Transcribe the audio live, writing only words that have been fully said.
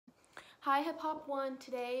Hi Hip Hop 1,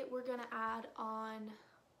 today we're going to add on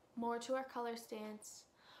more to our color stance.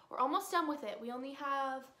 We're almost done with it. We only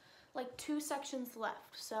have like 2 sections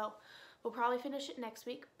left, so we'll probably finish it next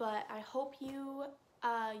week, but I hope you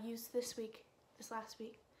use this last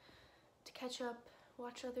week, to catch up,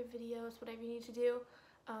 watch other videos, whatever you need to do,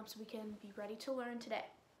 so we can be ready to learn today.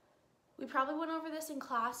 We probably went over this in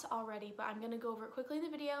class already, but I'm going to go over it quickly in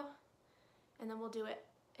the video, and then we'll do it,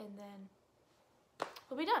 and then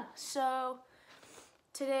we'll be done. So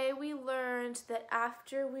today we learned that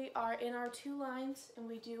after we are in our 2 lines and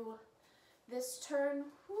we do this turn,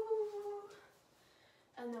 woo,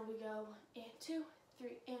 and then we go 1 and 2, 3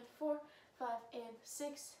 and 4, 5 and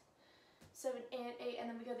 6, 7 and 8, and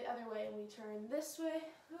then we go the other way and we turn this way,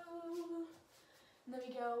 woo, and then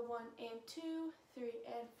we go 1 and 2, 3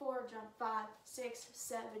 and 4, jump 5, 6,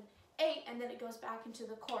 7, 8, and then it goes back into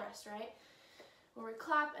the chorus, right? Where we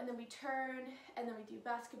clap and then we turn and then we do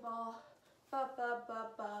basketball, ba ba ba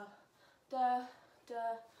ba, da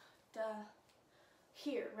da da,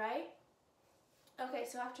 here, right? Okay,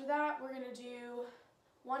 so after that we're gonna do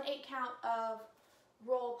 1 8 count of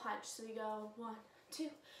roll punch. So we go 1 2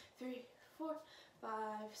 3 4 5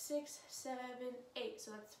 6 7 8.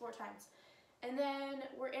 So that's 4 times. And then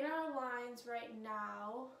we're in our lines right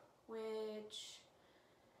now, which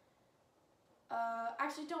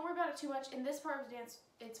actually, don't worry about it too much. In this part of the dance,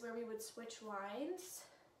 it's where we would switch lines,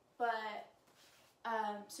 but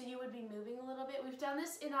so you would be moving a little bit. We've done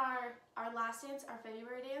this in our last dance, our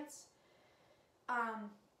February dance,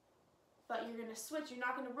 but you're gonna switch. You're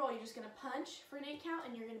not gonna roll. You're just gonna punch for an 8 count,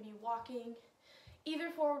 and you're gonna be walking either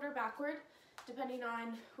forward or backward, depending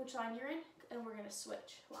on which line you're in, and we're gonna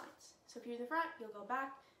switch lines. So if you're in the front, you'll go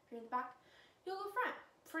back. If you're in the back, you'll go front.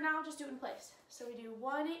 For now, just do it in place. So we do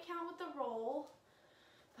 1 8 count with the roll,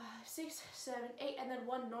 5 6 7 8, and then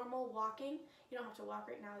 1 normal walking. You don't have to walk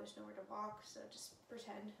right now, there's nowhere to walk, so just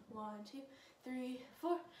pretend. 1 2 3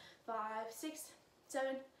 4 5 6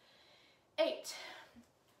 7 8.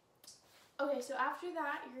 Okay, so after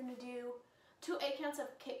that you're gonna do 2 8 counts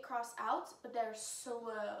of kick cross outs, but they're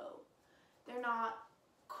slow. They're not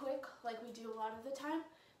quick like we do a lot of the time.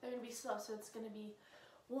 They're gonna be slow, so it's gonna be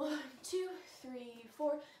 1 2 3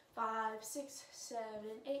 4 5 6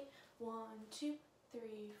 7 8. 1 2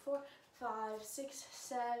 3 4 5 6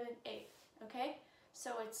 7 8. Okay,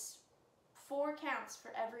 so it's 4 counts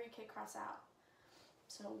for every kick cross out.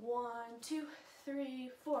 So 1 2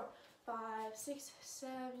 3 4 5 6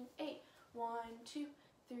 7 8. 1 2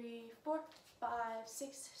 3 4 5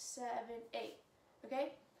 6 7 8.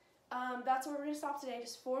 Okay, that's where we're gonna stop today.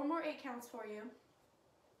 Just 4 more 8 counts for you.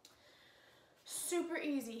 Super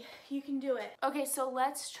easy, you can do it. Okay, so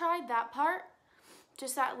let's try that part,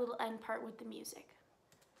 just that little end part with the music.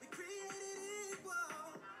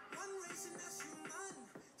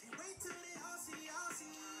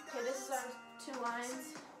 Okay, this is our 2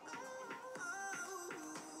 lines.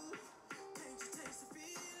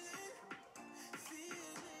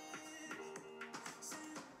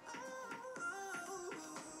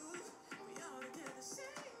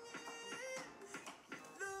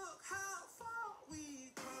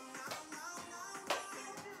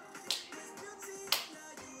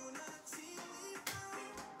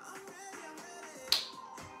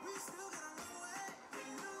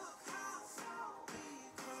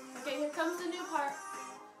 Okay, here comes the new part.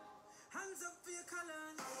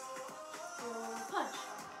 Punch.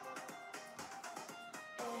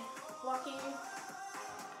 And walking. 1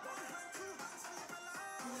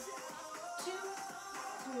 2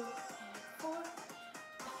 3 4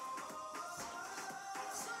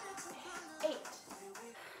 5 6 8.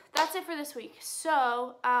 That's it for this week.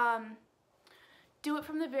 So do it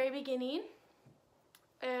from the very beginning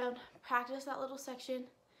and practice that little section.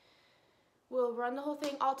 We'll run the whole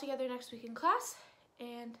thing all together next week in class,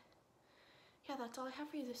 and yeah, that's all I have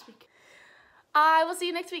for you this week. I will see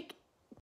you next week.